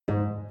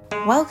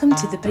Welcome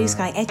to the Blue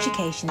Sky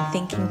Education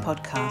Thinking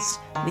Podcast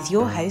with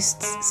your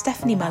hosts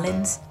Stephanie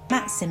Mullins,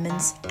 Matt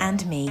Simmons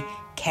and me,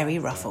 Kerry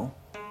Ruffle.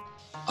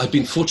 I've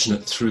been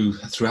fortunate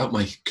throughout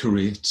my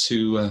career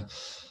to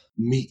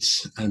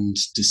meet and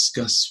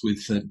discuss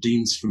with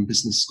deans from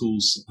business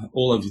schools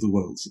all over the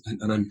world,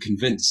 and I'm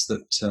convinced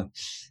that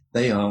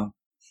they are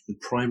the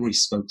primary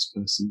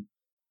spokesperson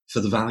for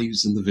the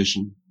values and the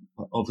vision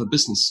of a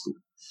business school.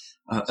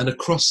 And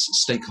across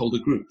stakeholder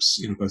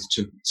groups, both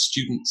to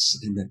students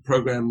in their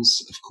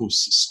programs, of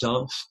course,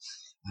 staff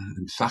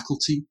and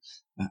faculty,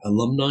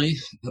 alumni,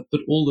 but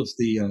all of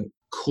the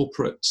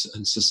corporate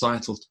and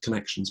societal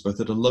connections,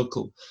 both at a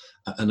local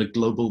and a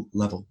global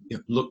level,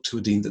 look to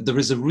a dean. There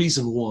is a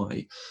reason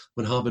why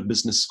when Harvard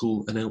Business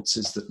School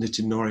announces that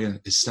Nitin Nohria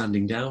is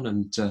standing down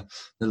and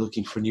they're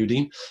looking for a new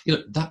dean,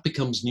 that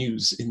becomes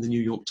news in the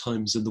New York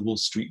Times and the Wall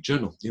Street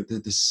Journal.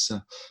 This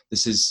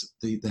is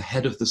the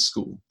head of the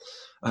school.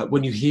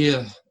 When you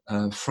hear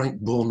Frank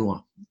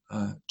Bournois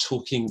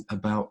talking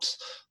about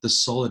the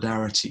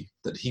solidarity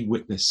that he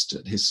witnessed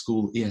at his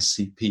school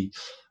ESCP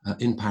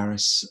in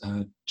Paris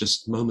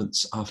just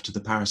moments after the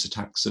Paris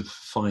attacks of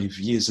 5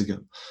 years ago,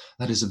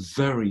 that is a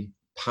very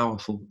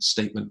powerful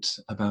statement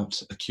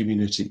about a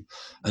community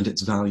and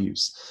its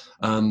values.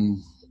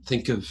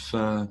 Think of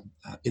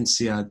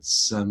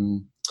INSEAD's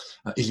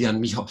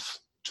Ilian Mihoff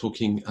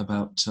talking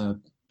about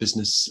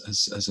business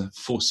as a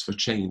force for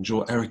change,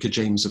 or Erica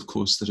James, of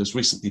course, that has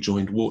recently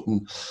joined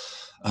Wharton,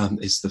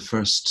 is the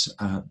first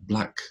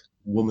black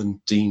woman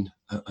dean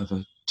of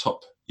a top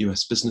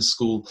US business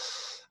school,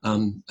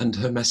 and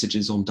her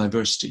messages on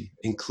diversity,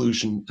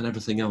 inclusion, and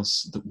everything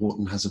else that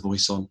Wharton has a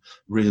voice on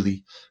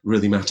really,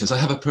 really matters. I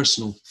have a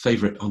personal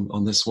favourite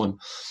on this one.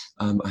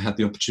 I had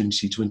the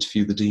opportunity to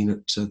interview the dean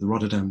at the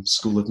Rotterdam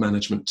School of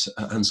Management,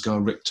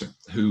 Ansgar Richter,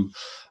 who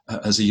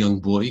as a young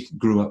boy,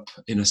 grew up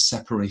in a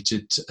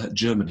separated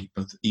Germany,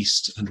 both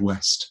East and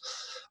West.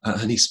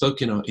 And he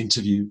spoke in our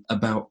interview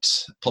about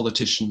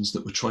politicians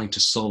that were trying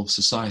to solve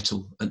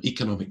societal and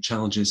economic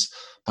challenges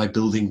by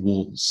building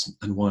walls,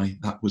 and why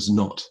that was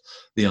not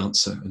the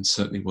answer and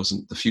certainly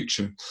wasn't the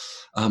future.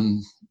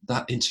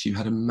 That interview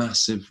had a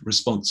massive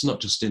response, not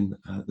just in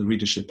the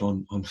readership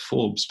on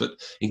Forbes, but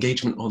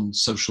engagement on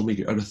social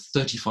media. Over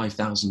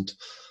 35,000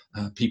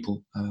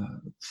 people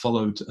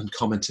followed and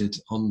commented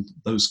on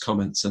those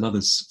comments and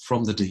others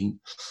from the dean.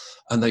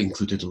 And they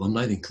included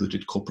alumni, they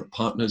included corporate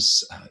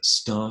partners,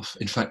 staff.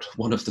 In fact,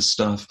 one of the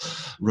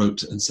staff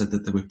wrote and said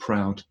that they were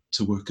proud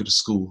to work at a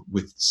school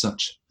with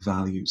such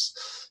values.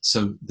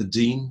 So the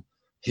dean,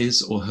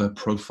 his or her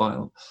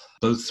profile,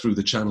 both through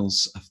the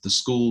channels of the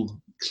school,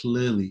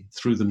 clearly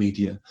through the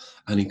media,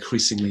 and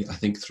increasingly, I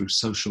think, through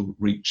social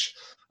reach,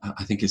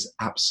 I think is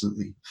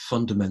absolutely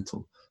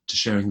fundamental to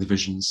sharing the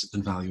visions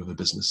and value of a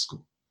business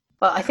school.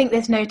 Well, I think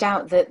there's no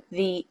doubt that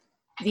the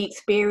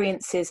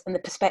experiences and the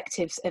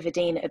perspectives of a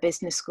dean at a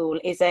business school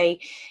it's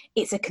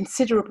a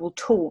considerable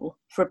tool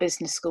for a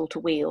business school to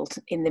wield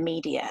in the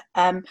media.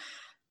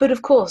 But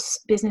of course,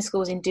 business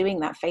schools in doing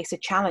that face a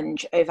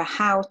challenge over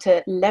how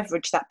to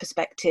leverage that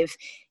perspective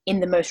in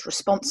the most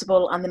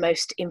responsible and the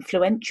most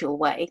influential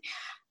way.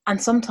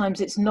 And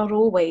sometimes it's not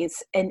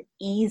always an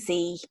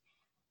easy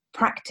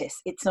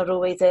practice. It's not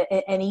always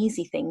an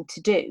easy thing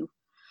to do.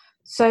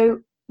 So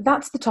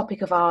that's the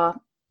topic of our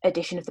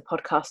edition of the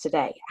podcast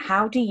today.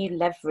 How do you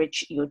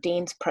leverage your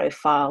dean's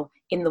profile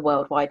in the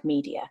worldwide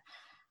media?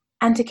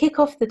 And to kick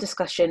off the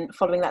discussion,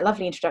 following that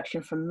lovely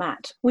introduction from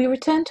Matt, we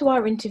return to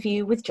our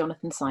interview with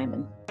Jonathan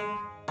Simon.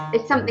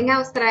 It's something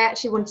else that I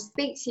actually want to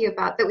speak to you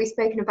about that we've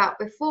spoken about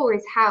before,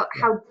 is how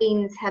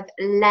deans have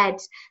led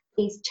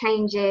these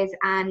changes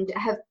and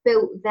have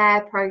built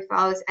their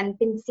profiles and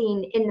been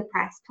seen in the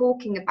press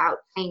talking about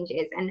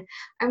changes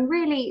and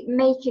really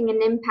making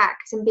an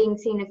impact and being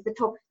seen as the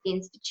top of the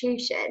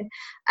institution.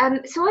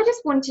 So I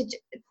just wanted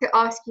to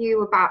ask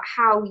you about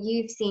how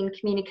you've seen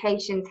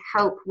communications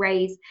help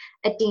raise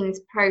a dean's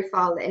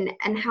profile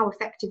and how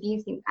effective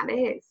you think that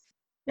is.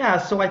 Yeah,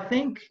 so I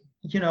think,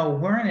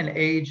 we're in an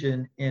age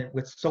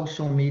with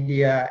social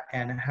media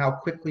and how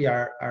quickly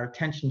our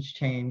attentions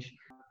change.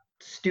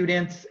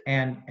 Students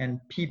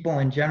and people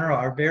in general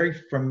are very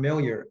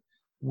familiar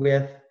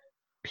with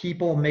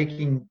people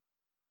making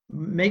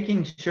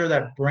sure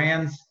that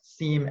brands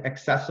seem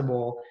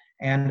accessible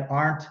and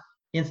aren't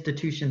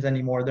institutions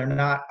anymore. They're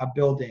not a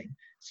building.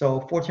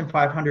 So Fortune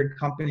 500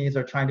 companies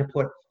are trying to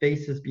put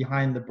faces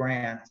behind the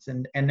brands.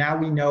 And now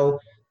we know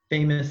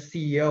famous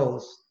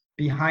CEOs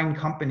behind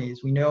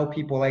companies. We know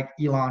people like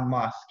Elon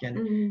Musk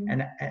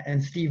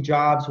and Steve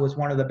Jobs was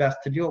one of the best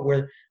to do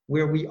it,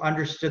 where we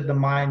understood the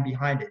mind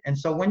behind it. And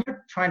so when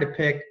you're trying to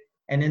pick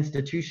an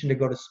institution to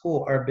go to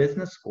school or a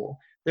business school,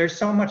 there's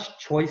so much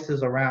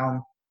choices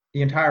around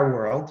the entire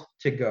world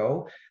to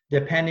go,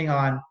 depending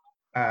on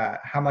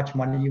how much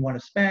money you want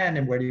to spend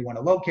and where do you want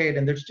to locate.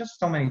 And there's just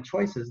so many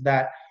choices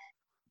that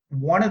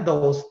one of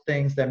those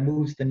things that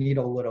moves the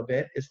needle a little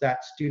bit is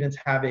that students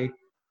have a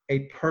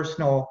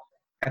personal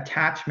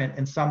attachment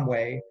in some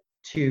way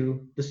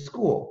to the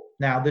school.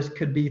 Now, this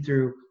could be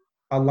through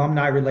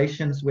alumni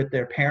relations with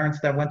their parents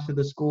that went to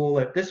the school.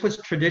 If this was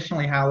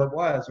traditionally how it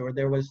was, or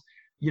there was,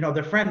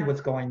 their friend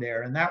was going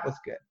there, and that was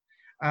good.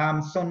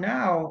 So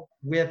now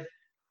with,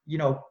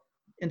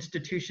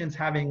 institutions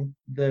having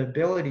the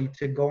ability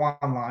to go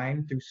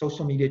online through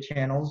social media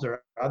channels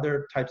or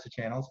other types of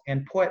channels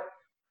and put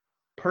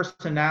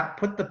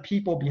the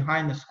people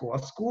behind the school. A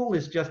school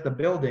is just a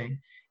building.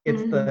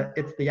 It's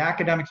the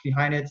academics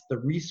behind it. It's the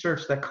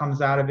research that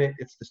comes out of it.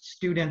 It's the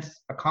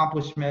students'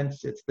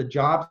 accomplishments. It's the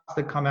jobs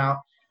that come out.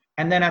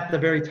 And then at the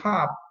very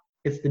top,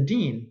 it's the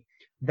dean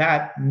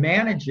that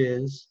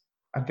manages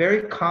a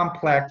very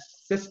complex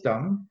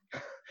system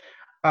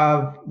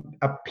of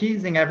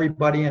appeasing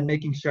everybody and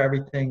making sure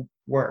everything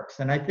works.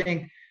 And I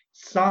think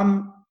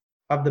some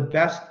of the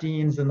best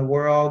deans in the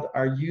world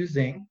are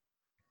using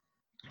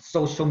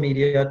social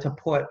media to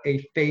put a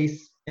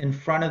face in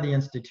front of the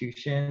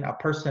institution, a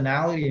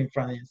personality in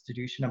front of the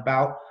institution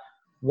about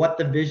what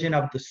the vision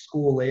of the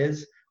school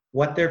is,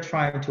 what they're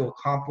trying to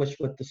accomplish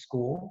with the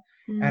school.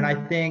 And I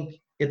think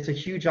it's a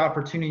huge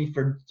opportunity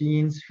for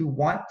deans who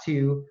want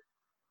to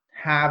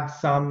have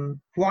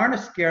who aren't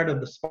scared of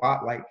the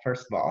spotlight,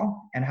 first of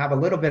all, and have a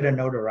little bit of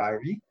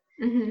notoriety.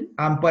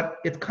 But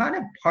it's kind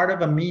of part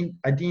of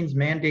a dean's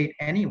mandate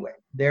anyway.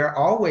 They're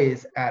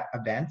always at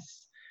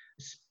events,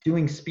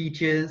 doing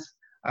speeches,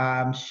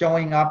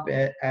 showing up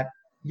at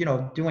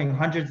doing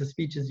hundreds of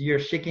speeches a year,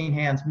 shaking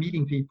hands,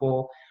 meeting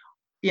people.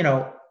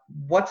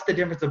 What's the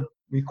difference of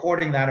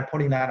recording that and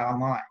putting that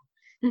online?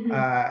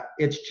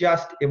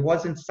 It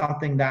wasn't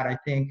something that I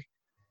think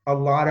a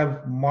lot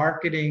of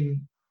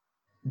marketing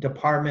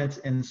departments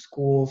in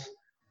schools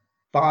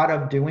thought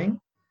of doing,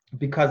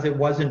 because it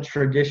wasn't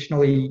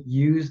traditionally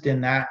used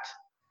in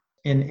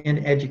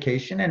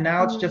education. And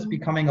now it's just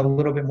becoming a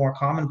little bit more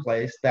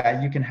commonplace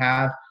that you can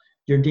have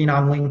your dean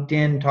on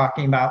LinkedIn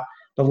talking about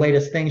the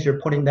latest things. You're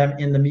putting them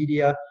in the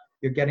media.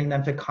 You're getting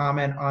them to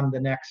comment on the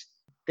next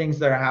things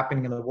that are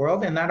happening in the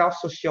world. And that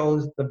also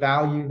shows the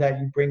value that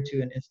you bring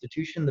to an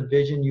institution, the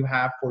vision you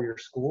have for your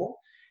school.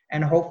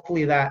 And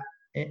hopefully that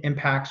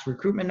impacts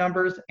recruitment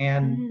numbers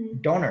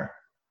and donor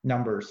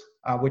numbers,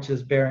 which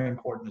is very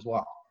important as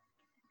well.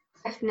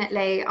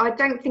 Definitely. I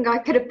don't think I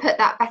could have put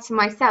that better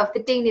myself.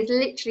 The dean is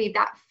literally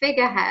that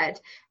figurehead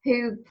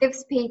who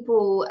gives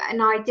people an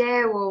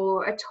idea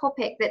or a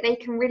topic that they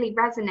can really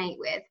resonate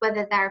with,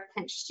 whether they're a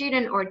potential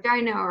student or a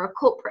donor or a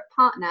corporate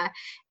partner.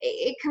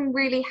 It can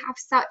really have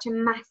such a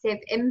massive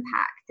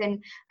impact, and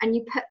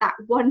you put that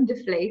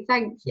wonderfully.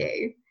 Thank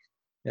you.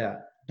 Yeah,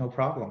 no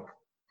problem.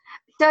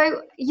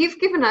 So you've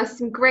given us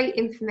some great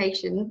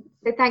information,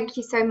 so thank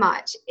you so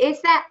much.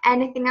 Is there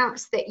anything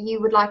else that you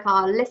would like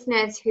our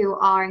listeners who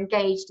are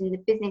engaged in the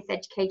business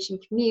education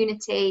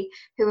community,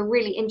 who are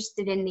really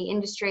interested in the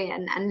industry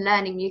and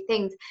learning new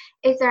things,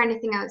 is there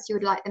anything else you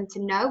would like them to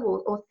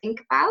know or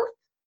think about?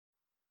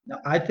 No,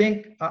 I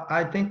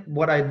think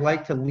what I'd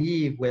like to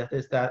leave with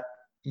is that,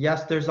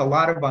 yes, there's a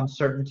lot of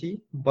uncertainty,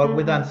 but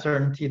with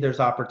uncertainty, there's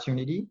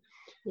opportunity.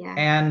 Yeah.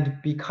 And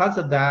because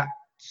of that,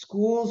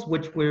 schools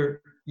which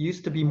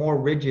used to be more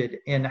rigid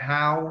in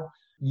how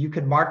you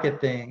could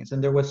market things,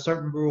 and there was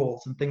certain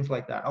rules and things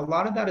like that, a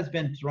lot of that has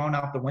been thrown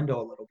out the window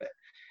a little bit.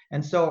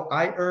 And so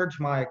I urge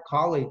my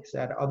colleagues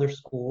at other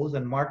schools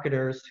and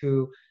marketers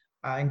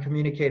and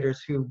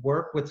communicators who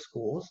work with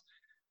schools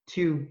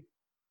to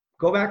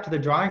go back to the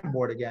drawing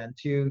board again,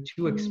 to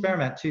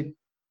experiment,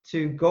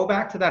 to go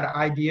back to that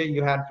idea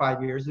you had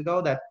 5 years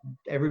ago that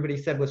everybody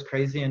said was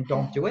crazy and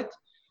don't do it,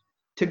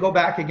 to go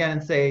back again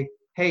and say,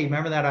 hey,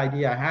 remember that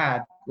idea I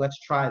had? Let's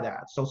try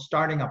that. So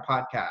starting a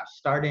podcast,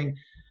 starting,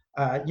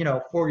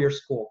 for your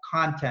school,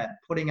 content,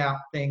 putting out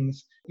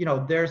things,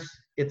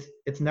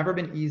 it's never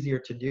been easier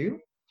to do.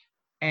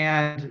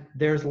 And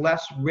there's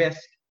less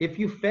risk. If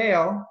you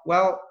fail,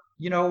 well,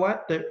 you know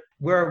what?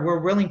 We're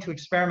willing to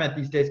experiment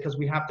these days because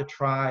we have to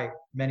try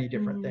many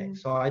different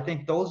things. So I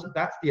think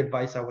that's the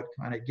advice I would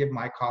kind of give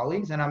my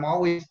colleagues. And I'm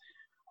always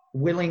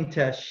willing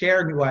to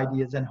share new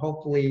ideas, and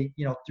hopefully,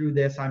 through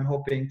this, I'm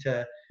hoping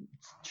to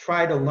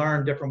try to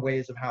learn different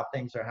ways of how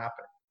things are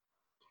happening.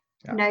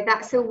 Yeah. No,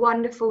 that's a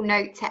wonderful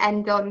note to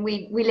end on.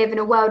 We live in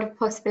a world of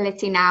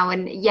possibility now,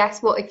 and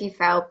yes, what if you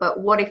fail, but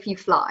what if you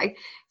fly?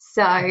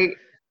 So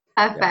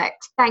perfect. Yeah.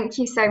 Thank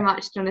you so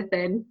much,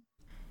 Jonathan.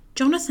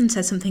 Jonathan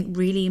said something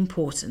really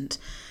important,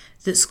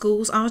 that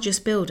schools are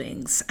just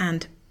buildings,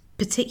 and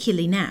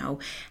particularly now,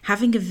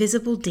 having a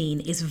visible dean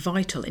is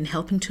vital in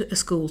helping a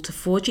school to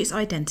forge its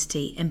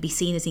identity and be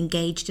seen as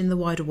engaged in the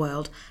wider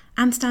world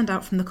and stand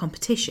out from the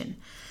competition.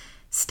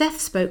 Steph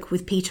spoke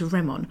with Peter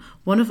Remon,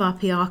 one of our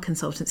PR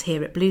consultants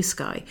here at Blue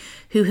Sky,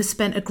 who has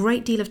spent a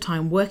great deal of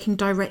time working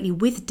directly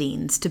with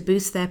deans to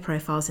boost their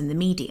profiles in the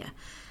media.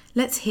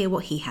 Let's hear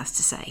what he has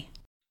to say.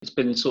 It's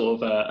been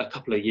sort of a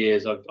couple of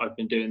years I've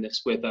been doing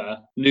this with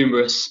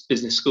numerous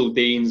business school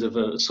deans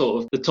of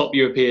sort of the top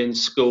European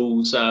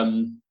schools.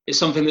 It's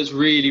something that's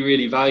really,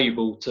 really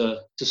valuable to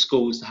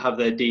schools to have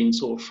their dean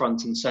sort of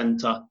front and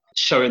centre,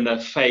 showing their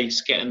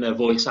face, getting their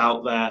voice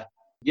out there.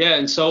 Yeah,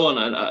 and so on.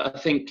 And I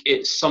think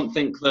it's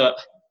something that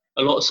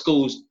a lot of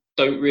schools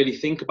don't really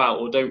think about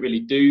or don't really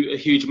do a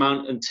huge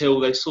amount until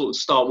they sort of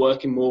start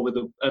working more with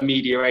a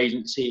media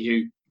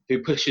agency who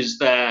pushes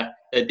their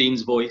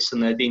dean's voice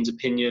and their dean's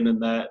opinion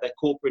and their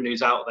corporate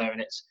news out there.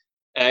 And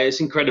it's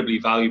incredibly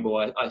valuable,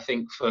 I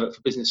think, for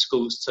business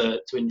schools to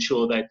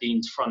ensure their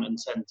dean's front and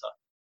centre.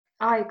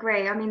 I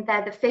agree. I mean,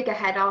 they're the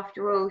figurehead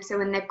after all. So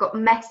when they've got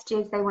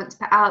messages they want to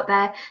put out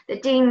there, the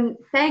dean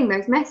saying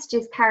those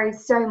messages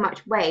carries so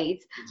much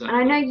weight. Exactly. And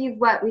I know you've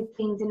worked with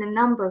deans in a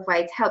number of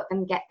ways to help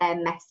them get their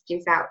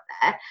messages out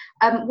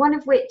there. One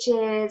of which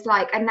is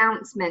like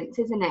announcements,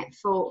 isn't it,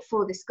 for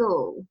the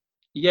school?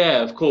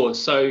 Yeah, of course.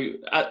 So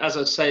as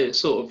I say, it's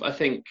sort of, I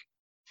think,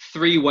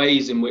 3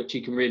 ways in which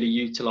you can really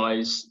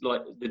utilise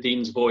like the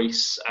dean's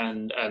voice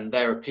and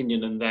their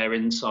opinion and their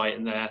insight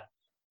and their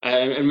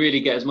and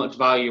really get as much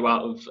value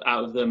out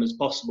of them as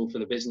possible for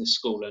the business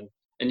school.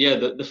 And yeah,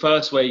 the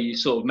first way you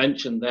sort of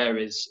mentioned there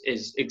is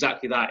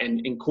exactly that,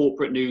 in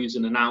corporate news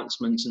and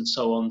announcements and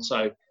so on.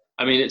 So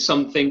I mean, it's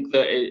something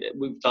that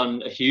we've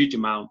done a huge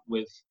amount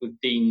with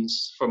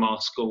deans from our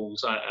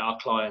schools, our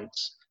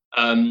clients.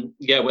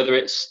 Yeah, whether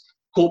it's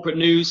corporate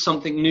news,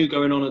 something new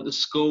going on at the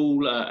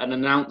school, an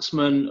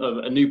announcement of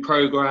a new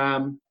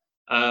program,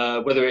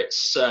 whether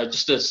it's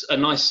just a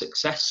nice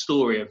success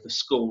story of the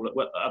school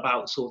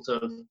about sort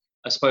of,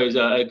 I suppose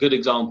a good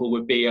example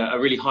would be a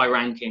really high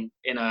ranking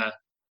in the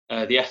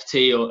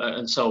FT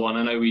and so on.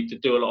 I know we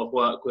do a lot of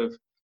work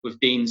with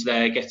deans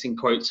there, getting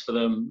quotes for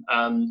them.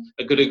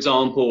 A good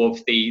example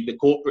of the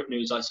corporate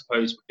news, I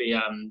suppose, would be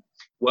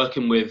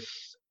working with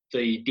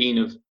the Dean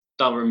of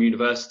Durham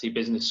University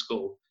Business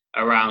School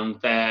around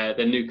their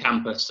new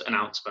campus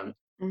announcement.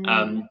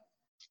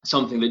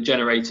 Something that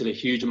generated a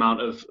huge amount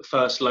of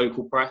first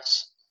local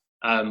press,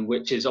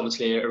 which is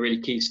obviously a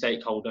really key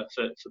stakeholder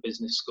for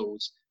business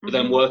schools. But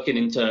then working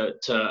into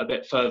a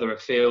bit further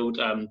afield,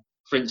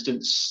 for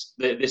instance,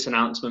 this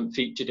announcement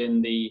featured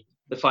in the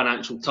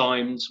Financial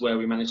Times, where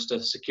we managed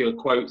to secure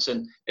quotes,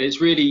 and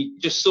it's really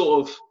just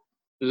sort of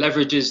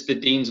leverages the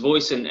dean's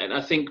voice, and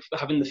I think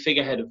having the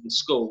figurehead of the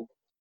school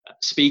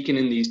speaking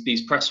in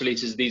these press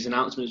releases, these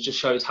announcements, just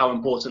shows how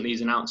important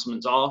these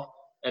announcements are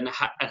and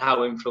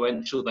how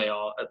influential they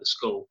are at the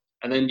school.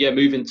 And then, yeah,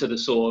 moving to the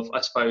sort of,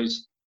 I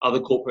suppose, other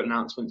corporate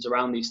announcements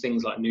around these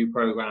things like new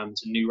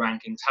programs and new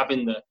rankings,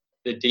 having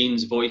the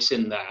dean's voice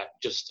in there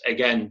just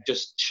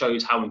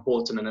shows how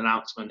important an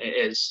announcement it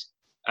is,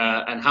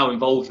 and how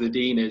involved the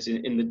dean is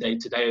in the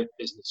day-to-day of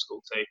business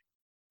school too.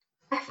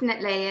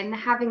 Definitely, and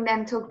having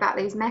them talk about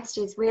these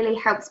messages really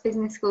helps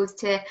business schools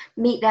to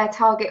meet their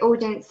target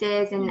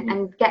audiences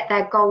and get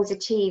their goals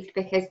achieved,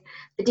 because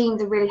the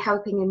deans are really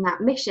helping in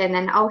that mission,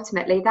 and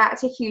ultimately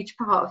that's a huge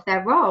part of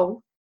their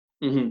role.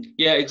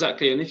 Yeah,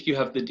 exactly. And if you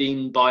have the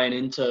dean buying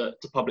into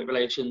public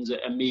relations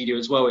and media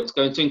as well, it's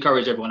going to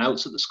encourage everyone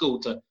else at the school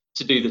to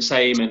do the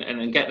same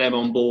and get them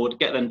on board,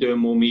 get them doing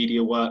more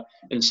media work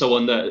and so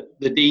on.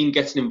 The dean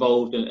getting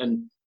involved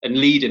and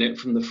leading it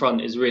from the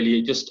front is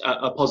really just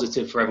a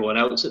positive for everyone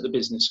else at the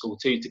business school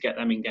too, to get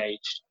them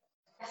engaged.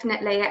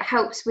 Definitely, it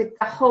helps with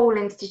the whole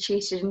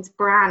institution's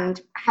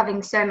brand,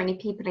 having so many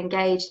people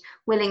engaged,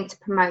 willing to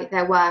promote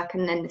their work,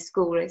 and then the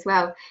school as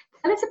well.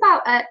 Tell us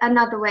about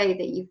another way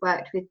that you've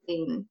worked with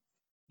deans.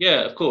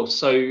 Yeah, of course.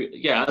 So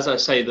yeah, as I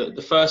say,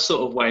 the first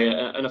sort of way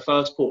and a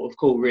first port of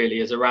call really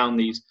is around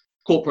these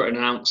corporate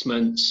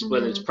announcements,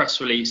 whether it's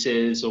press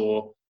releases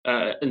or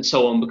and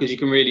so on, because you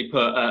can really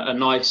put a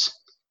nice,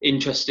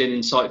 interesting,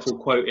 insightful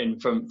quote in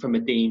from a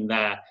dean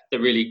there that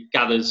really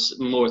gathers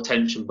more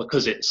attention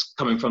because it's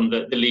coming from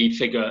the lead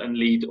figure and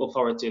lead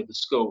authority of the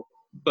school.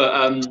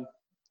 But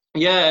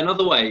yeah,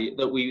 another way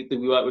that we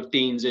work with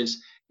deans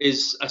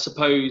is I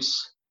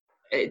suppose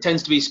it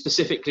tends to be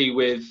specifically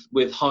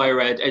with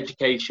higher ed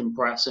education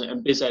press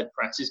and biz ed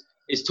press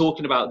is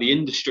talking about the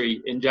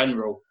industry in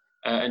general,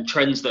 and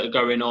trends that are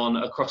going on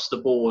across the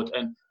board,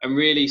 and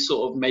really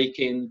sort of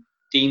making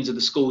deans of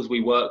the schools we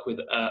work with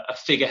a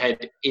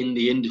figurehead in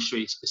the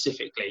industry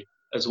specifically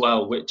as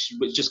well, which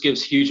just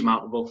gives huge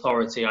amount of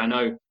authority. I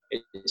know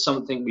it's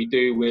something we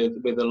do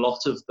with a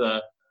lot of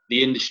the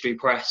industry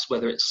press,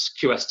 whether it's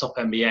QS Top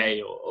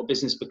MBA or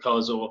Business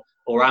Because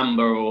or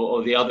Amber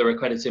or the other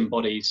accrediting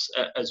bodies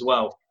as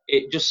well.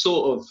 It just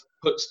sort of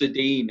puts the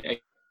dean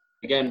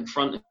again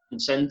front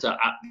and centre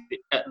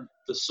at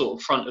the sort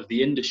of front of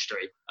the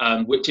industry,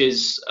 which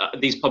is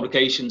these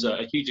publications are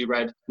hugely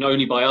read not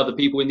only by other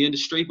people in the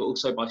industry but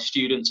also by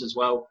students as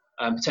well,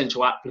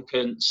 potential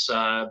applicants,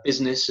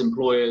 business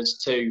employers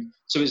too.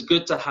 So it's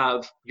good to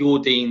have your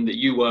dean that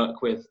you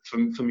work with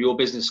from your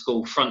business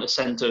school front and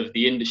centre of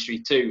the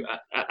industry too.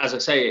 As I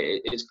say,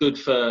 it's good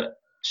for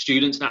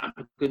students and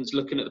applicants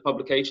looking at the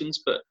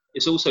publications, but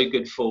it's also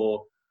good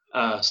for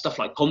stuff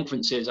like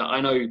conferences.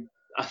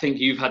 I think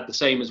you've had the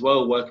same as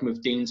well, working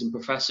with deans and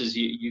professors.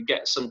 You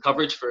get some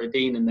coverage for a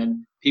dean, and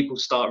then people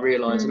start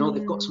realising,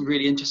 they've got some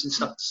really interesting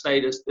stuff to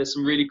say. There's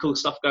some really cool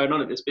stuff going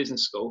on at this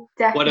business school.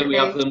 Definitely. Why don't we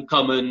have them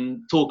come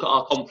and talk at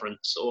our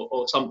conference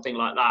or something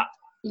like that,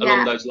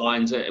 along those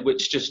lines,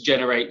 which just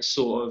generates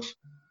sort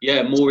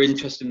of, more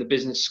interest in the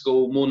business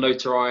school, more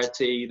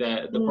notoriety,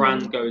 the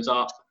brand goes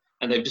up.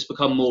 and they've just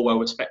become more well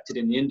respected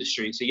in the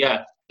industry. So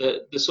yeah,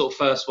 the sort of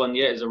first one,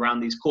 yeah, is around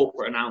these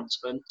corporate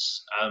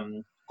announcements,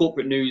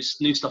 corporate news,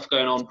 new stuff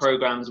going on,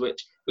 programs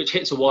which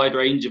hits a wide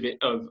range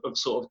of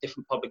sort of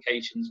different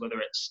publications, whether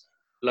it's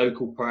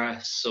local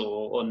press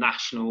or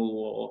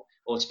national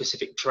or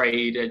specific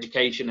trade,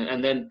 education,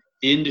 and then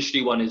the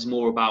industry one is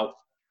more about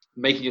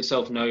making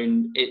yourself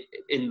known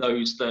in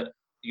those that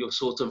you're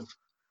sort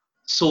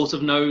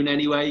of known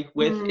anyway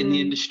with in the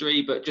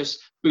industry, but just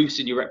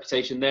boosting your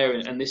reputation there.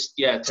 And this,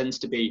 yeah, tends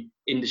to be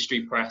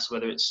industry press,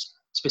 whether it's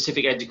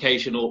specific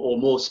education or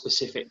more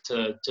specific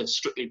to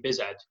strictly biz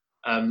ed.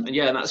 And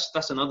yeah,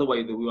 that's another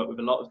way that we work with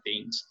a lot of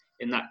deans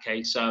in that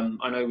case.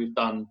 I know we've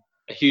done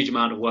a huge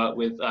amount of work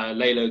with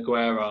Leila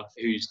Guerra,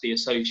 who's the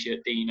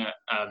Associate Dean at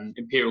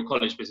Imperial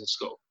College Business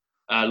School.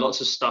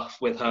 Lots of stuff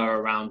with her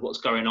around what's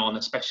going on,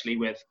 especially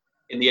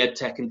in the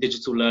EdTech and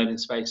digital learning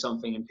space,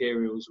 something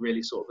Imperial is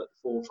really sort of at the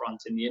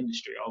forefront in the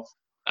industry of.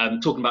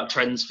 Talking about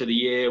trends for the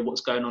year,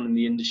 what's going on in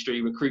the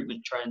industry,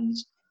 recruitment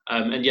trends,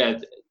 and yeah,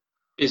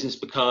 Business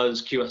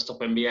Because, QS Top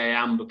MBA,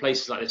 Amber,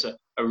 places like this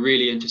are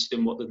really interested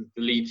in what the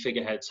lead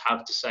figureheads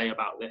have to say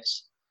about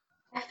this.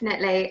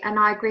 Definitely, and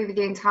I agree with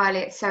you entirely.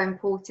 It's so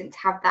important to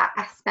have that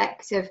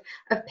aspect of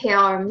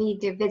PR and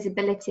media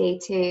visibility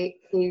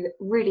to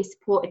really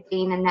support a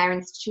dean and their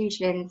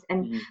institutions,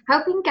 and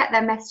helping get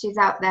their messages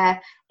out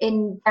there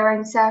in their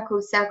own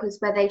circles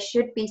where they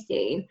should be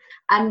seen.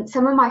 And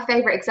some of my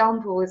favourite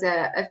examples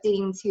are of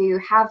deans who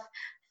have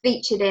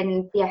featured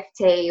in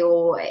BFT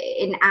or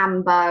in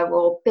Amber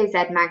or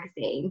BizEd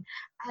magazine,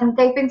 and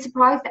they've been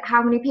surprised at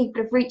how many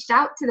people have reached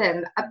out to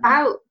them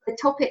about the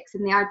topics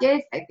and the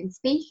ideas they've been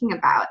speaking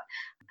about.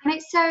 And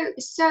it's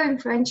so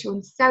influential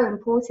and so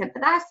important.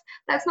 But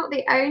that's not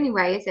the only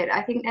way, is it?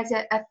 I think there's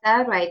a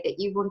third way that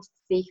you wanted to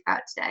speak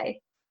about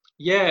today.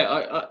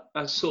 Yeah,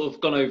 I've sort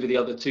of gone over the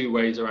other two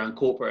ways around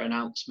corporate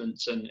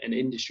announcements and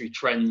industry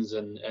trends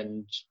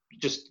and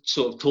just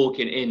sort of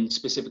talking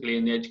specifically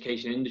in the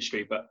education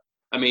industry. But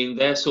I mean,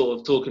 they're sort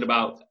of talking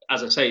about,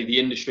 as I say, the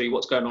industry,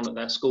 what's going on at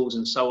their schools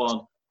and so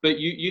on. But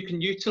you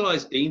can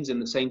utilise deans in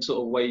the same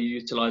sort of way you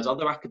utilise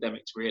other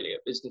academics, really,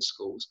 at business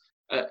schools.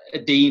 A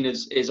dean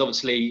is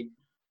obviously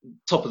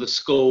top of the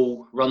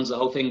school, runs the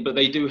whole thing, but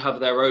they do have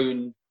their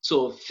own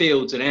sort of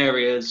fields and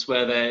areas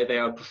where they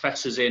are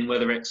professors in,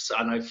 whether it's, I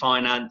don't know,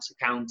 finance,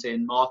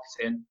 accounting,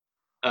 marketing.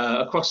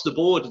 Across the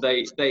board,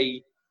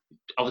 they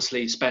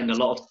obviously spend a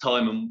lot of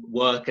time and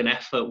work and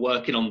effort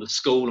working on the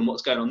school and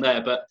what's going on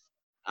there. But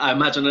I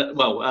imagine that,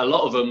 well, a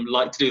lot of them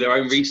like to do their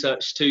own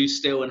research too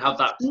still and have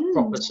that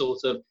proper sort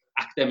of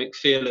academic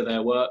feel of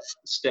their work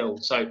still.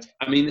 So,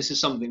 I mean, this is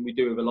something we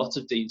do with a lot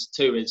of deans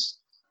too,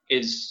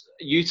 is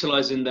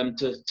utilising them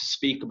to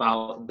speak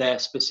about their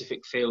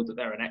specific field that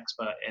they're an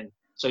expert in.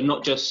 So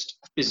not just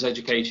business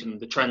education,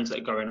 the trends that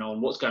are going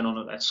on, what's going on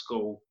at their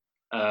school,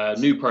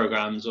 new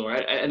programs or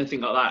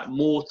anything like that,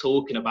 more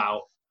talking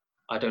about,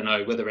 I don't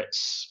know, whether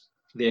it's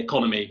the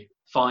economy,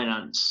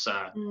 finance,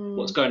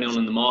 what's going on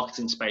in the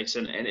marketing space,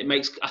 and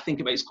I think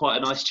it makes quite a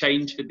nice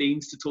change for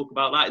deans to talk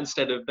about that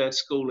instead of their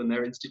school and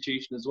their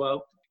institution as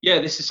well. Yeah,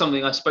 this is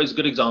something, I suppose a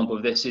good example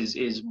of this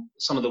is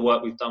some of the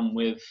work we've done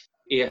with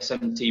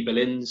ESMT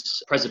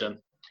Berlin's president,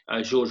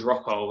 Georges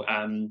Rocco,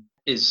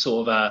 is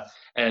sort of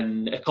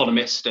an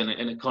economist and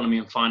an economy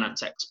and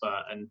finance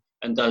expert,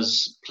 and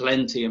does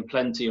plenty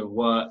of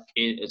work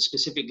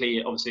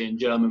specifically obviously in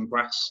German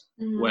press,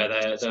 where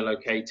they're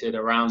located,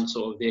 around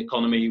sort of the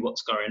economy,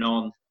 what's going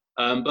on.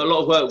 But a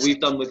lot of work we've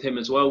done with him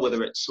as well,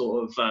 whether it's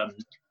sort of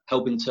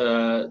helping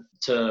to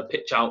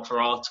pitch out for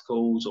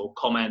articles or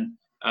comment.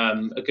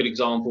 A good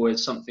example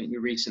is something we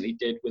recently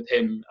did with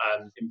him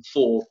in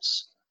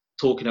Forbes,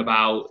 talking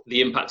about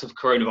the impact of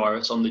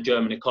coronavirus on the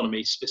German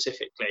economy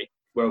specifically,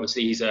 where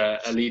obviously he's a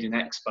leading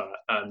expert.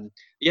 And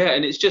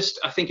it's just,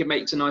 I think it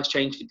makes a nice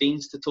change for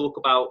deans to talk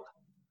about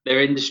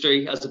their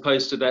industry as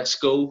opposed to their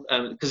school,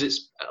 because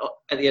it's,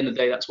 at the end of the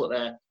day, that's what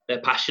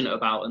they're passionate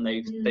about, and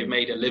they've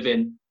made a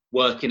living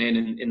working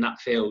in that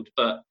field.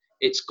 But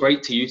it's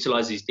great to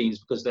utilise these deans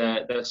because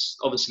they're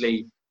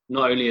obviously,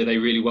 not only are they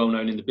really well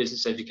known in the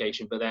business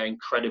education, but they're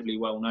incredibly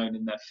well known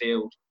in their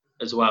field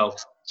as well.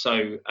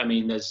 So, I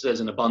mean, there's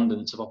an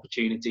abundance of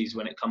opportunities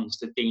when it comes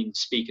to deans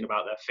speaking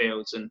about their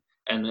fields, and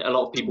a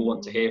lot of people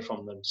want to hear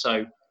from them.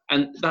 So,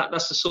 and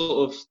that's the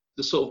sort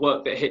of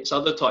work that hits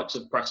other types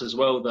of press as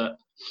well, that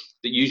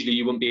usually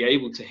you wouldn't be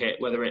able to hit,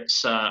 whether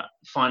it's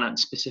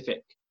finance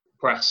specific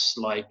press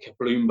like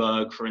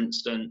Bloomberg, for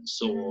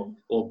instance,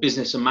 or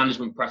business and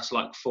management press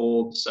like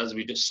Forbes, as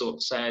we just sort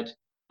of said,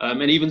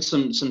 and even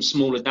some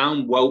smaller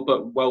down,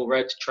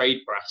 well-read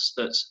trade press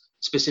that's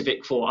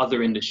specific for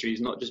other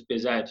industries, not just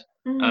biz ed.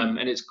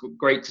 And it's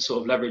great to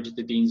sort of leverage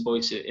the dean's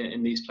voice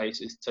in these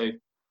places too.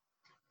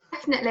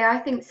 Definitely. I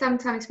think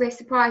sometimes we're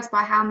surprised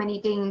by how many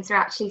deans are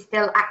actually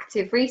still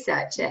active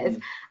researchers,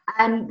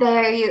 and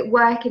they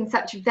work in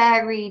such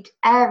varied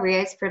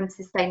areas, from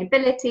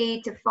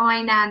sustainability to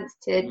finance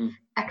to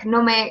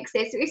economics.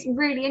 It's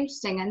really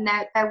interesting, and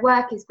their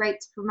work is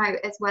great to promote,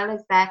 as well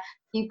as their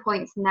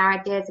viewpoints and their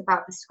ideas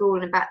about the school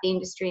and about the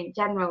industry in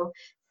general.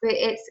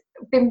 It's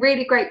been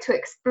really great to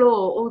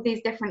explore all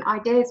these different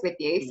ideas with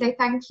you. So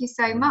thank you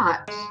so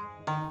much.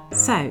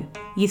 So,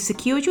 you've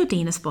secured your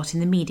dean a spot in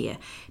the media,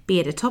 be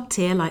it a top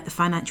tier like the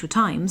Financial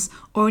Times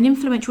or an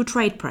influential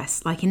trade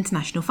press like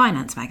International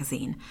Finance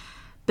magazine.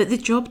 But the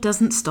job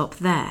doesn't stop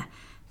there.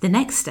 The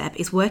next step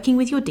is working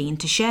with your dean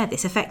to share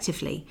this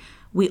effectively.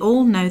 We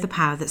all know the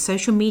power that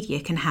social media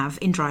can have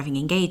in driving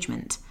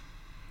engagement.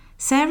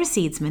 Sarah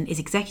Seedsman is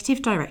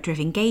Executive Director of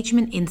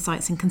Engagement,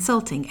 Insights and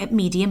Consulting at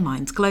Media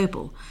Minds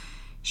Global.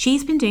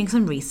 She's been doing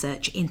some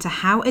research into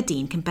how a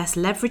dean can best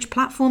leverage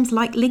platforms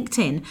like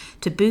LinkedIn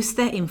to boost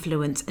their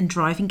influence and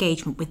drive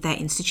engagement with their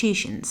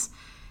institutions.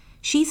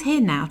 She's here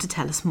now to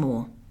tell us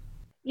more.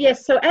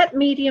 Yes, so at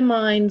Media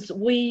Minds,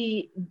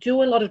 we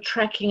do a lot of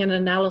tracking and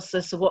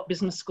analysis of what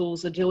business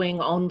schools are doing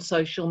on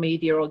social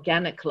media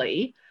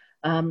organically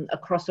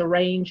across a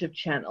range of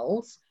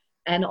channels.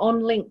 And on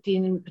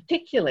LinkedIn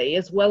particularly,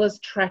 as well as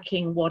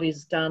tracking what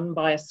is done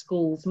by a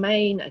school's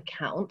main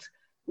account,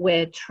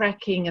 we're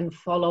tracking and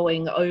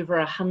following over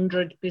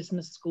 100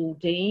 business school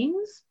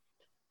deans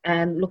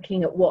and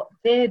looking at what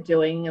they're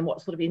doing and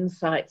what sort of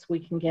insights we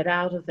can get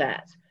out of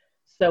that.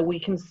 So we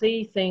can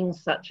see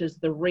things such as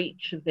the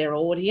reach of their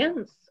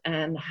audience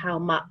and how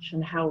much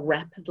and how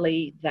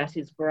rapidly that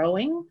is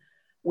growing.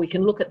 We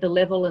can look at the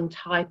level and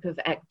type of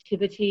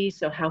activity,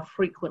 so how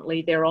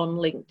frequently they're on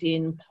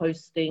LinkedIn,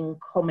 posting,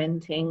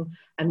 commenting,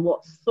 and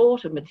what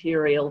sort of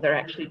material they're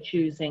actually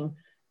choosing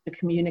to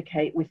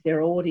communicate with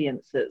their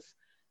audiences.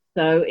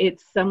 So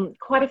it's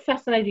quite a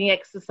fascinating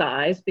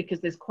exercise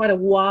because there's quite a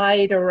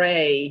wide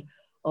array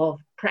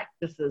of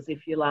practices,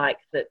 if you like,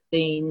 that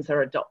deans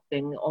are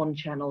adopting on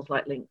channels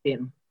like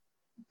LinkedIn.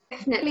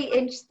 Definitely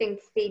interesting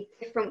to see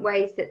different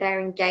ways that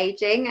they're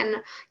engaging, and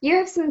you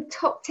have some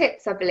top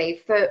tips, I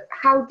believe, for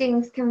how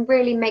deans can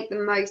really make the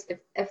most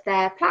of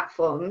their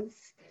platforms.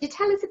 Could you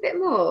tell us a bit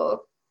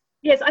more?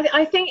 Yes,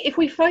 I think if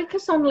we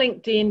focus on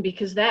LinkedIn,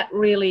 because that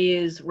really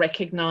is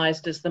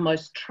recognised as the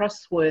most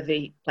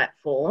trustworthy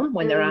platform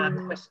when there are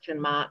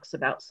question marks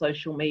about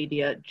social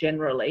media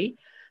generally.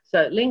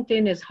 So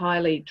LinkedIn is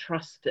highly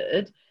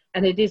trusted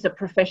and it is a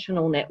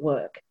professional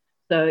network.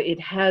 So it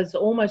has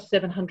almost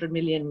 700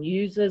 million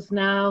users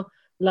now,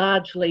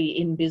 largely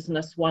in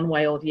business one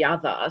way or the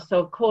other. So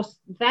of course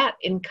that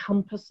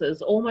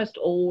encompasses almost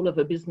all of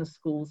a business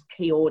school's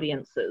key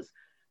audiences,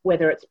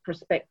 whether it's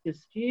prospective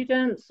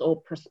students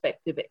or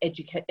prospective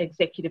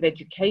executive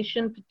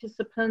education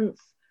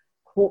participants,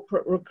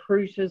 corporate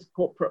recruiters,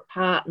 corporate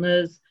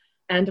partners,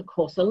 and of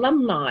course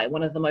alumni,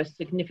 one of the most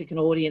significant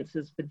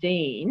audiences for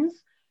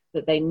deans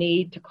that they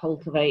need to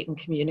cultivate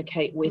and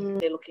communicate with.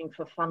 They're looking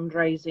for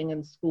fundraising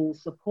and school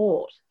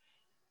support.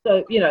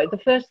 So, the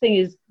first thing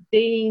is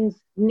deans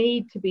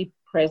need to be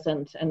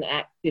present and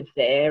active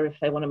there if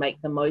they want to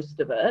make the most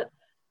of it.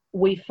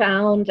 We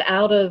found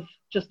out of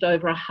just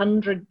over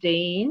 100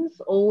 deans,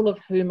 all of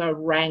whom are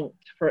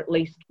ranked for at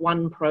least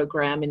one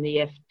program in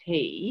the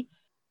FT,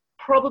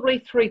 probably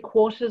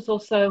 3/4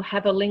 or so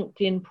have a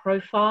LinkedIn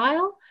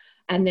profile.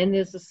 And then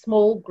there's a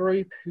small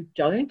group who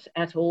don't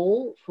at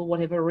all for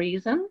whatever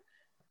reason.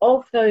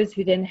 Of those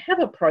who then have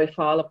a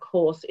profile, of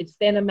course, it's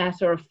then a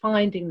matter of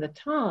finding the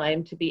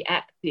time to be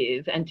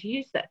active and to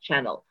use that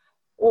channel,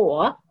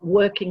 or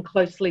working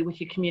closely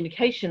with your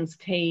communications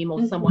team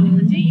or someone in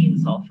the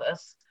dean's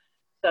office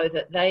so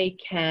that they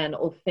can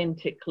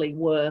authentically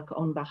work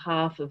on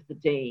behalf of the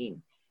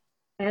dean.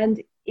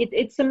 And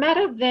it's a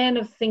matter then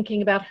of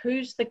thinking about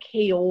who's the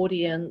key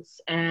audience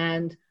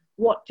and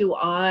what do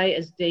I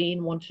as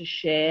dean want to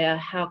share,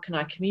 how can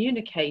I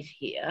communicate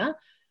here,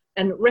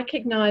 and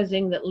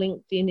recognizing that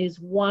LinkedIn is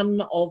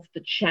one of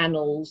the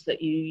channels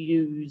that you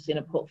use in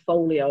a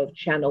portfolio of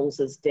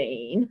channels as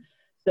dean.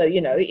 So,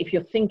 if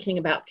you're thinking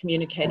about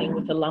communicating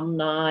with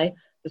alumni,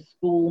 the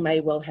school may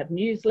well have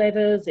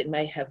newsletters, it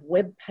may have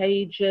web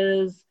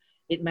pages,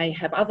 it may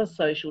have other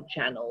social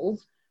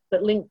channels,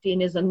 but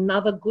LinkedIn is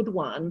another good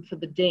one for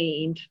the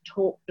dean to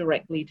talk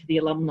directly to the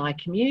alumni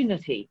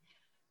community.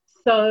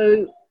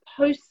 So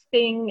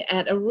posting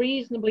at a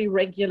reasonably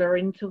regular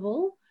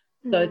interval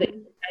so that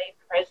you stay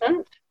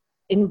present,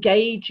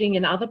 engaging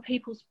in other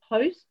people's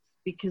posts,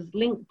 because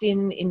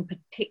LinkedIn in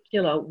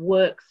particular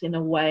works in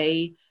a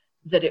way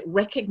that it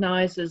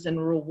recognizes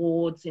and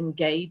rewards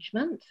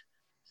engagement.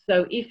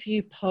 So if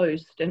you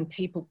post and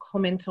people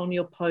comment on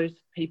your post,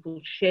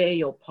 people share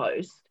your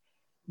post,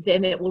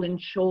 then it will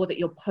ensure that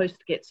your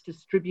post gets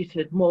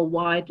distributed more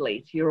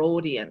widely to your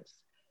audience.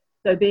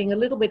 So being a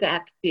little bit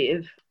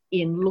active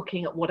in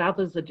looking at what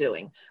others are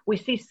doing. We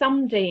see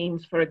some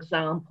deans, for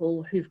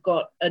example, who've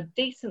got a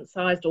decent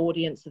sized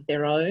audience of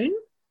their own,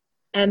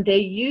 and they're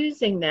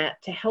using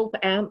that to help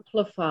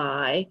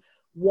amplify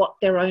what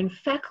their own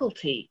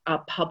faculty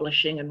are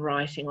publishing and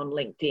writing on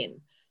LinkedIn.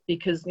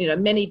 Because,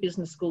 many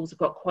business schools have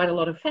got quite a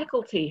lot of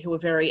faculty who are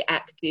very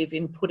active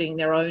in putting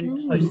their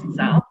own posts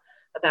up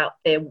about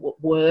their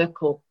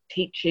work or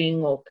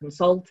teaching or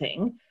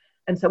consulting.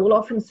 And so we'll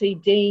often see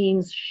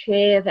deans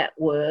share that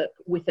work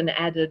with an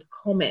added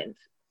comment.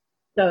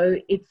 So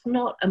it's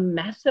not a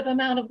massive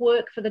amount of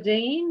work for the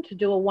dean to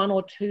do a 1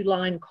 or 2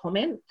 line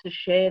comment to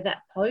share that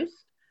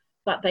post,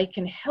 but they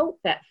can help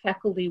that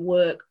faculty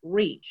work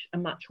reach a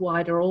much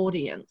wider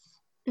audience.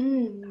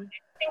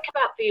 Think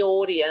about the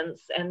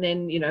audience and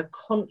then,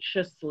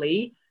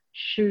 consciously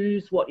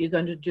choose what you're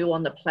going to do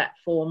on the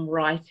platform,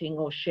 writing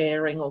or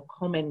sharing or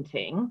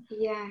commenting.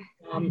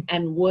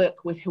 And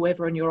work with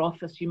whoever in your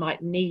office you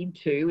might need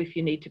to, if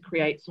you need to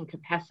create some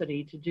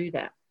capacity to do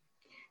that.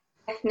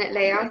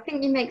 Definitely. I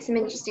think you make some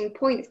interesting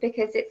points,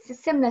 because it's a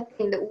similar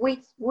thing that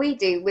we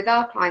do with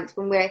our clients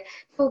when we're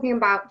talking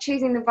about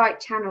choosing the right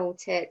channel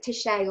to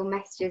share your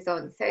messages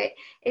on. So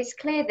it's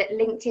clear that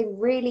LinkedIn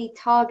really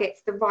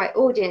targets the right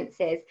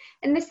audiences.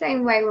 In the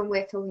same way, when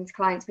we're talking to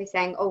clients, we're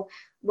saying, oh,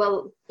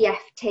 well, the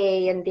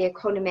FT and the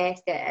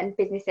Economist and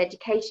business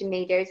education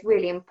media is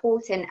really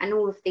important, and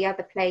all of the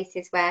other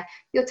places where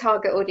your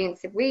target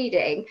audience are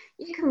reading,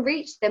 you can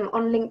reach them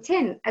on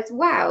LinkedIn as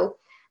well,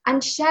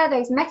 and share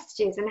those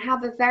messages and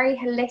have a very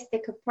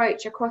holistic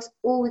approach across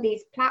all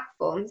these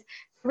platforms,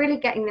 really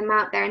getting them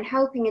out there and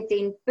helping a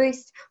dean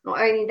boost not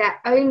only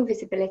their own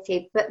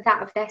visibility, but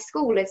that of their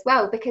school as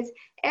well, because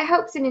it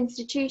helps an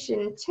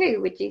institution too,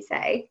 would you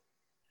say?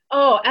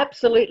 Oh,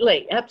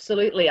 absolutely.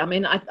 Absolutely. I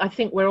mean, I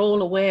think we're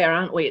all aware,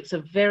 aren't we? It's a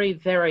very,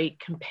 very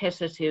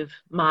competitive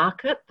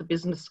market, the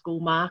business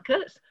school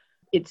market.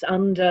 It's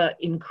under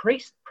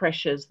increased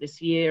pressures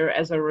this year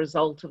as a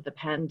result of the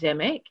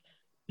pandemic,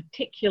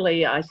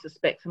 particularly, I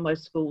suspect, for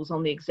most schools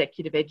on the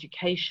executive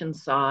education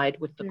side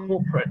with the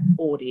corporate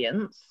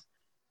audience.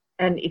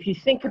 And if you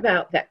think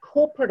about that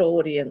corporate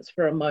audience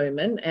for a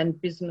moment and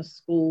business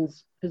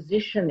schools'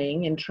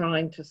 positioning in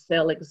trying to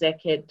sell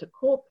exec ed to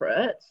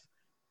corporates,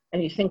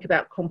 and you think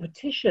about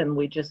competition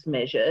we just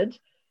measured,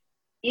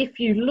 if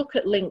you look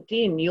at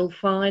LinkedIn, you'll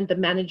find the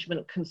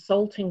management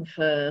consulting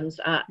firms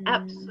are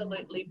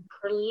absolutely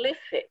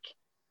prolific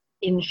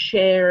in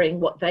sharing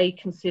what they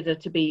consider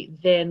to be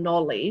their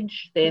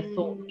knowledge, their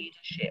thought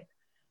leadership.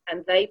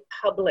 And they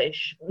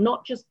publish,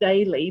 not just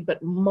daily,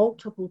 but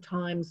multiple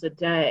times a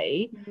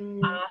day,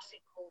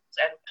 articles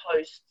and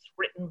posts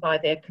written by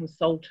their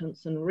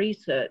consultants and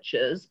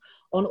researchers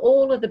on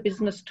all of the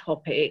business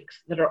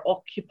topics that are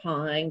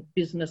occupying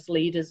business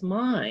leaders'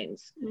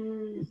 minds.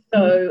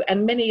 So,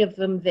 and many of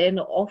them then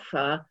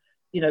offer,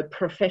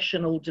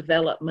 professional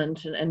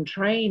development and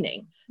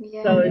training.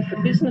 So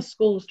for business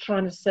schools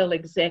trying to sell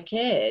exec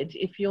ed,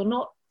 if you're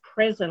not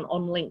present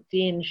on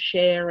LinkedIn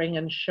sharing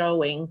and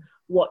showing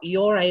what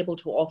you're able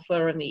to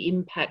offer and the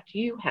impact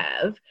you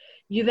have,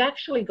 you've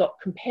actually got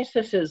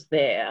competitors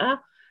there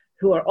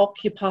who are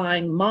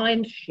occupying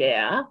mind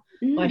share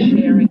by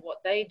sharing what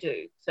they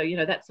do. So,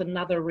 that's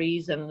another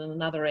reason and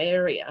another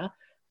area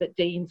that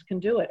deans can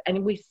do it.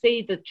 And we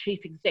see the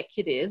chief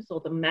executives or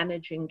the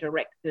managing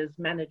directors,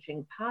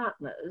 managing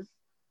partners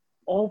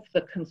of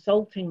the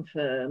consulting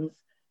firms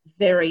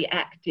very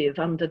active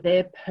under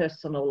their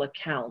personal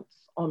accounts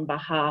on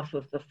behalf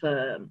of the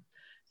firm.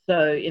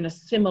 So in a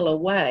similar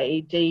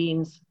way,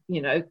 deans,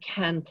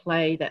 can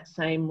play that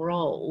same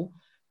role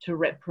to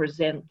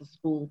represent the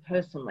school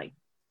personally.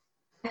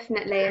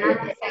 Definitely. And I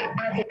would say,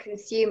 as a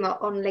consumer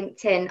on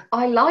LinkedIn,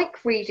 I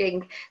like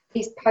reading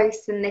these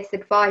posts and this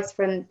advice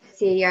from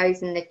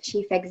CEOs and the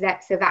chief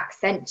execs of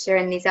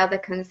Accenture and these other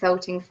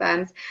consulting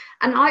firms.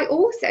 And I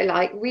also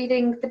like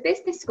reading the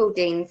business school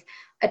deans'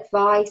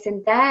 advice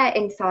and their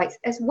insights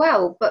as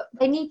well. But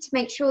they need to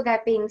make sure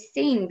they're being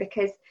seen,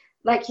 because,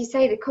 like you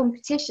say, the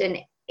competition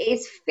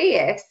is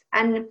fierce,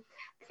 and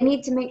they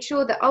need to make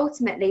sure that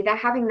ultimately they're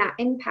having that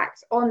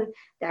impact on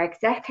their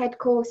exec ed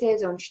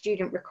courses, on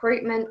student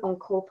recruitment, on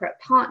corporate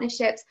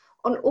partnerships,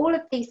 on all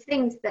of these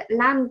things that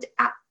land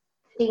at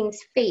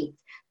deans' feet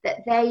that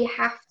they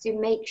have to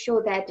make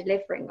sure they're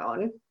delivering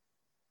on.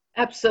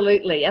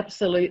 Absolutely,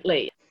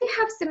 absolutely. Do you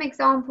have some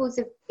examples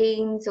of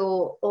deans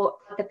or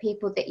other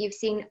people that you've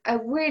seen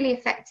are really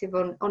effective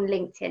on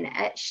LinkedIn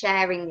at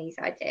sharing these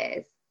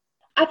ideas?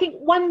 I think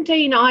one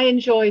dean I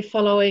enjoy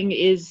following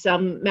is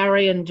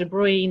Marion De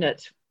Bruyne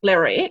at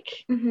Cleric.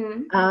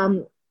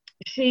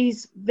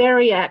 She's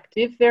very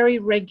active, very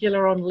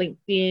regular on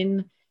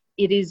LinkedIn.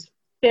 It is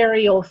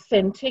very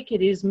authentic.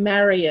 It is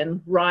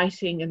Marion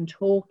writing and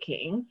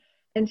talking.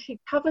 And she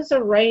covers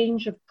a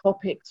range of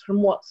topics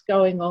from what's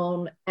going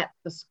on at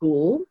the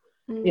school.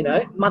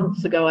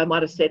 Months ago, I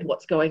might have said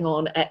what's going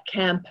on at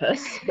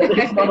campus, but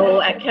it's not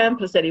all at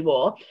campus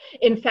anymore.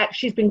 In fact,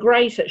 she's been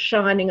great at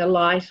shining a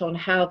light on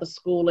how the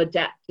school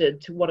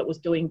adapted to what it was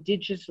doing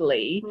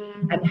digitally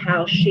and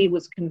how she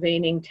was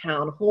convening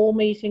town hall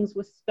meetings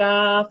with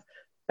staff,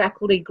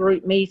 faculty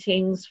group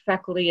meetings,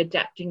 faculty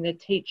adapting their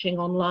teaching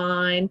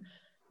online.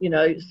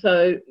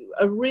 So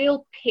a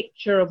real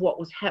picture of what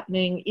was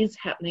happening is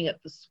happening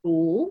at the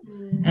school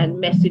and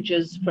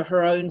messages for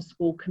her own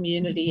school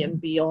community and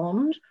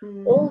beyond,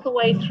 all the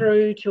way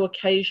through to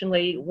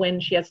occasionally when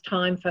she has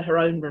time for her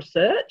own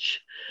research,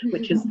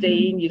 which as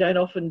dean you don't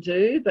often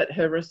do, but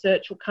her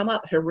research will come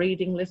up, her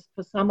reading list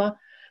for summer.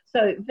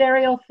 So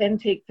very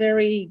authentic,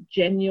 very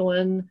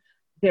genuine,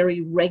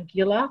 very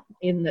regular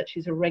in that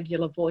she's a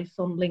regular voice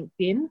on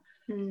LinkedIn.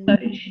 So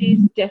she's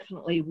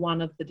definitely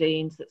one of the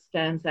deans that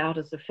stands out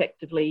as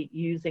effectively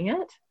using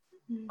it.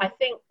 I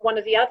think one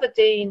of the other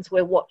deans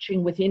we're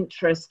watching with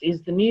interest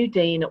is the new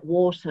dean at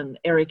Wharton,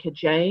 Erica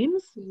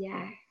James,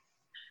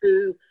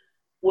 who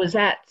was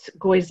at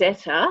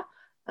Goizeta,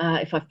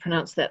 if I've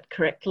pronounced that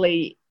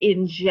correctly,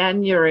 in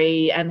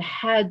January and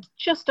had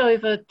just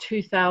over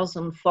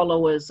 2,000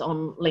 followers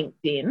on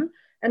LinkedIn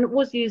and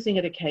was using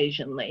it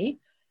occasionally.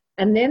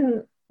 And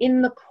then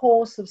in the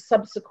course of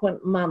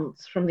subsequent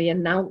months from the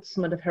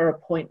announcement of her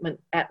appointment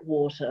at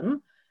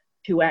Wharton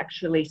to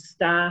actually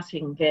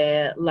starting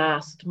there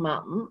last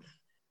month,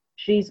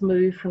 she's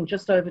moved from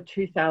just over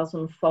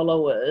 2,000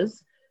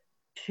 followers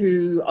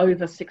to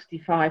over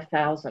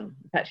 65,000.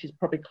 In fact, she's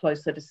probably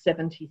closer to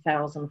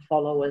 70,000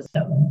 followers.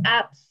 So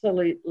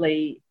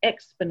absolutely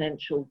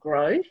exponential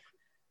growth.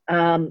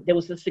 There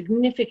was a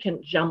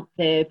significant jump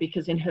there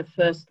because in her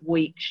first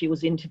week, she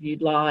was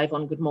interviewed live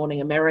on Good Morning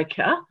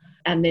America,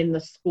 and then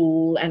the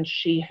school and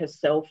she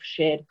herself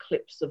shared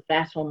clips of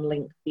that on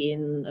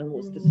LinkedIn and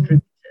was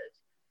distributed.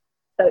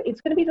 So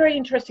it's going to be very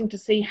interesting to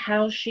see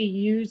how she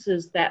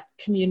uses that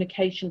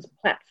communications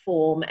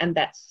platform and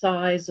that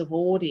size of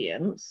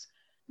audience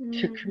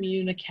to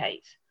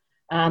communicate.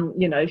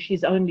 You know,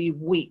 she's only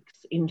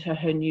weeks into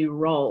her new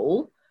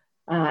role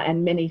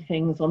and many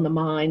things on the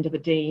mind of a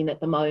dean at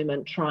the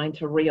moment trying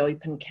to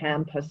reopen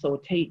campus or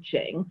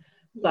teaching,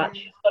 but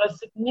she's got a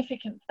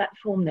significant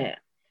platform there.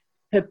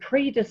 Her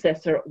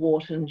predecessor at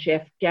Wharton,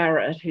 Jeff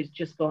Garrett, who's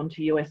just gone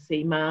to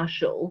USC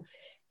Marshall,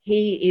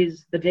 he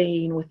is the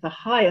dean with the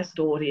highest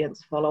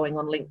audience following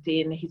on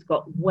LinkedIn. He's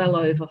got well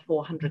over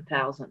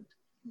 400,000.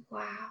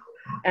 Wow.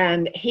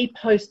 And he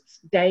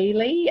posts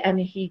daily, and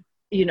he,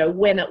 you know,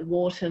 when at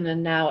Wharton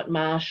and now at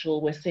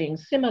Marshall, we're seeing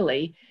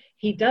similarly,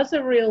 he does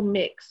a real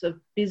mix of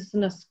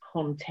business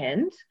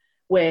content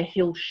where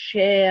he'll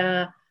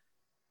share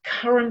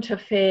current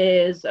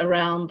affairs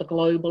around the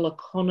global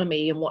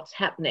economy and what's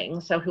happening.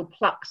 So he'll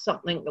pluck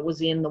something that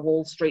was in the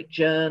Wall Street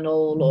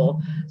Journal or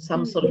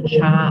some sort of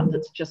chart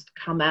that's just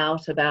come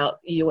out about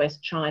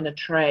US-China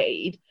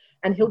trade,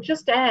 and he'll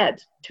just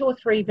add 2 or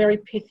 3 very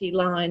pithy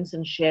lines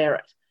and share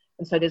it.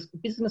 And so there's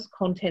business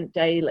content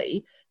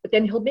daily, but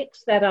then he'll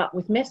mix that up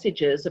with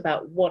messages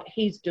about what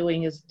he's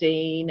doing as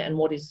dean and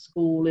what his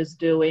school is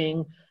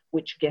doing,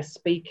 which guest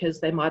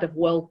speakers they might have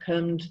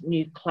welcomed,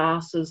 new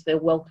classes they're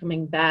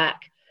welcoming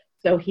back.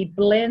 So he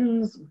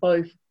blends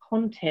both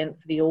content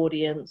for the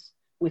audience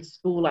with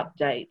school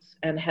updates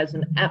and has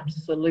an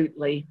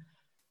absolutely,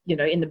 you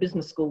know, in the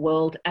business school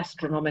world,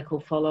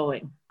 astronomical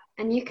following.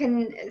 And you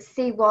can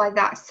see why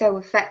that's so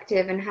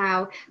effective and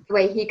how the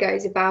way he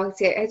goes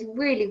about it has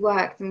really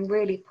worked and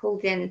really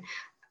pulled in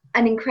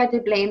an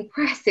incredibly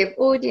impressive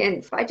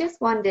audience. But I just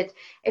wondered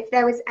if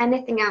there was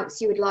anything else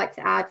you would like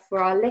to add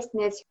for our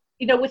listeners.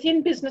 You know,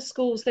 within business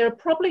schools, there are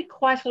probably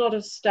quite a lot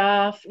of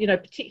staff, you know,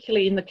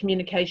 particularly in the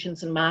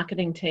communications and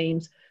marketing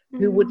teams,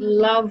 who would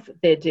love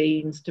their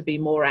deans to be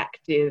more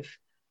active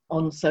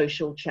on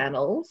social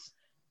channels.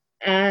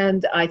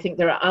 And I think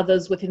there are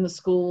others within the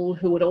school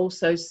who would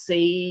also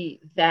see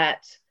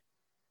that,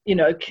 you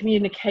know,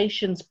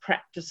 communications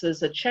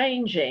practices are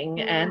changing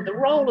and the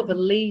role of a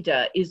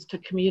leader is to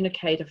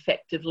communicate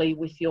effectively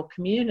with your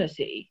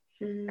community.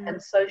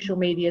 And social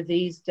media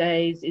these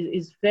days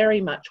is very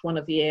much one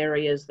of the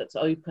areas that's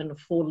open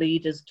for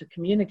leaders to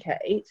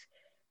communicate.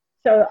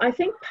 So I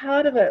think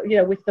part of it, you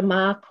know, with the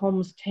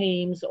Marcoms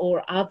teams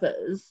or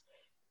others,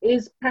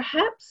 is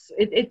perhaps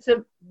it's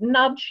a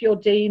nudge your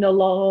dean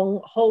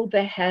along, hold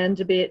their hand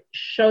a bit,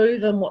 show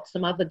them what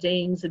some other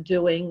deans are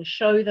doing,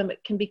 show them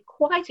it can be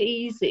quite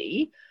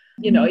easy.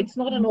 You know, it's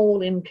not an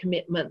all-in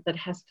commitment that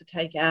has to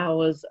take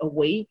hours a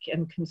week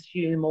and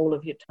consume all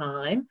of your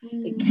time.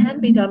 It can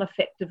be done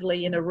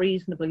effectively in a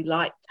reasonably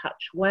light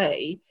touch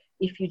way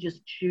if you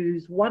just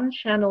choose one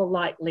channel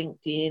like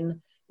LinkedIn.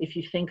 If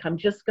you think I'm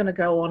just going to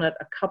go on it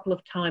a couple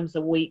of times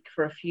a week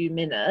for a few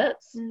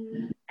minutes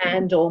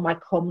and or my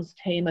comms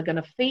team are going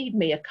to feed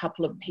me a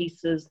couple of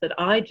pieces that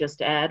I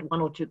just add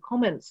 1 or 2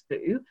 comments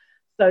to.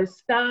 So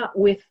start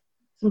with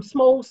some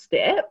small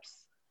steps.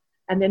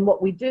 And then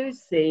what we do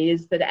see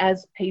is that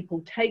as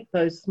people take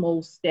those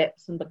small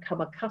steps and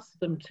become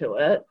accustomed to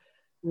it,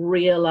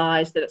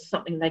 realise that it's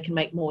something they can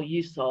make more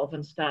use of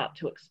and start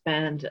to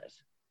expand it.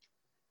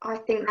 I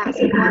think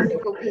that's a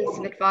wonderful piece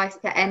of advice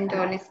to end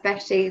on,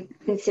 especially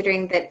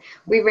considering that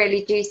we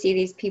really do see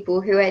these people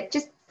who are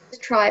just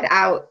try it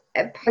out,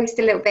 post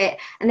a little bit,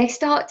 and they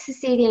start to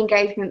see the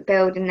engagement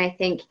build and they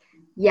think,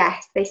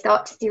 yes, they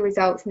start to see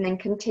results and then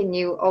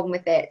continue on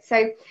with it.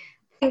 So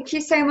thank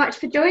you so much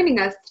for joining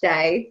us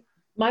today.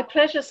 My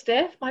pleasure,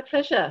 Steph. My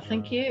pleasure.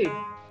 Thank you.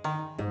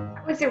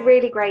 That was a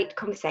really great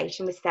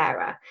conversation with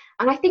Sarah.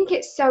 And I think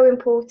it's so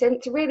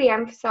important to really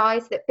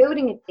emphasise that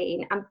building a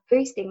dean and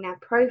boosting their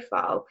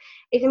profile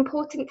is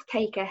important to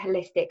take a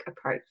holistic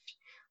approach.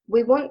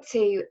 We want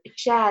to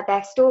share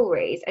their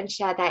stories and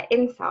share their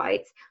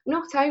insights,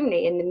 not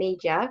only in the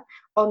media,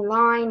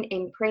 online,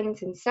 in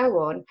print and so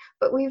on,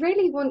 but we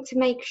really want to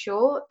make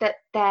sure that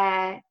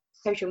their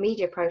social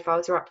media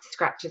profiles are up to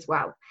scratch as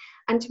well.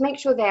 and to make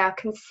sure they are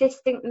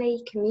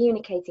consistently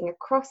communicating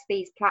across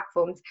these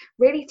platforms,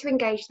 really to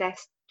engage their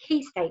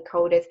key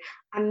stakeholders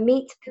and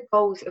meet the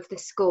goals of the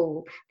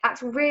school.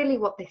 That's really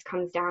what this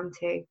comes down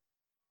to.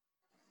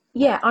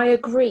 Yeah, I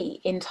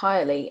agree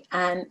entirely.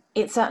 And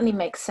it certainly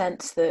makes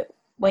sense that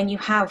when you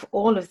have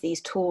all of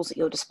these tools at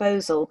your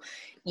disposal,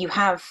 you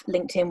have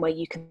LinkedIn where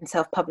you can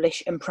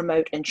self-publish and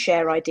promote and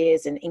share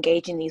ideas and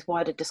engage in these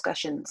wider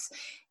discussions.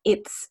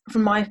 It's,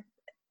 from my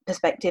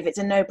perspective, it's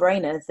a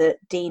no-brainer that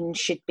deans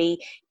should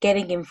be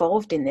getting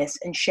involved in this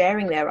and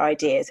sharing their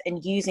ideas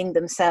and using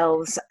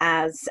themselves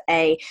as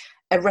a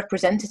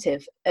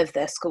representative of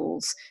their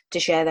schools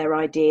to share their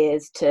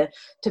ideas, to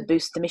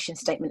boost the mission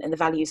statement and the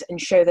values, and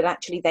show that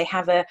actually they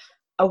have a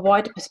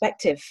wider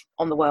perspective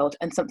on the world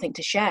and something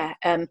to share.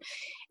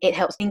 It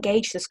helps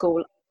engage the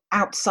school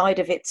outside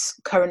of its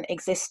current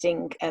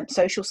existing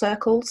social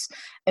circles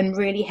and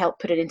really help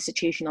put an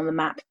institution on the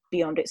map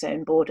beyond its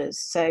own borders.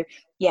 So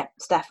yeah,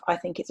 Steph, I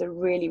think it's a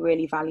really,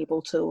 really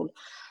valuable tool.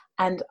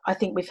 And I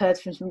think we've heard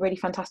from some really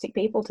fantastic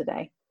people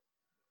today.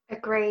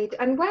 Agreed.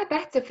 And where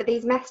better for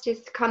these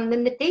messages to come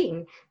than the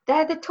dean?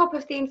 They're the top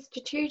of the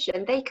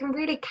institution. They can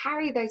really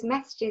carry those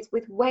messages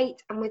with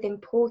weight and with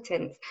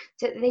importance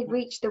so that they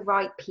reach the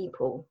right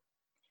people.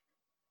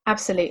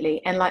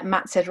 Absolutely. And like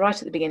Matt said right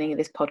at the beginning of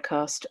this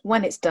podcast,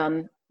 when it's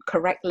done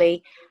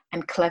correctly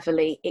and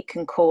cleverly, it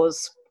can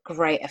cause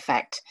great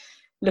effect.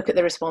 Look at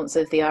the response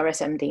of the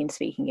RSM Dean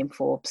speaking in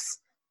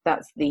Forbes.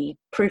 That's the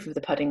proof of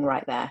the pudding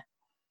right there.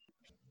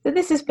 So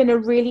this has been a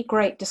really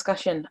great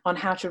discussion on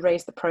how to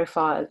raise the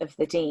profile of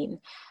the Dean.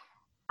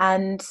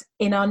 And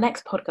in our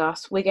next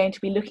podcast, we're going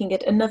to be looking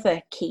at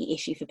another key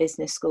issue for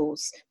business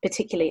schools,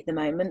 particularly at the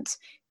moment,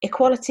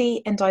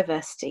 equality and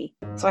diversity.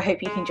 So I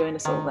hope you can join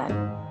us all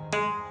then.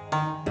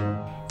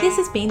 This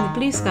has been the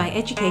Blue Sky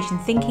Education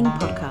Thinking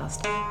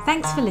podcast.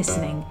 Thanks for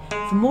listening.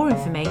 For more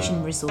information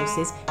and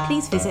resources,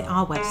 please visit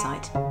our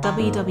website,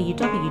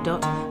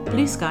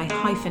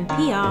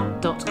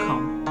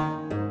 www.bluesky-pr.com.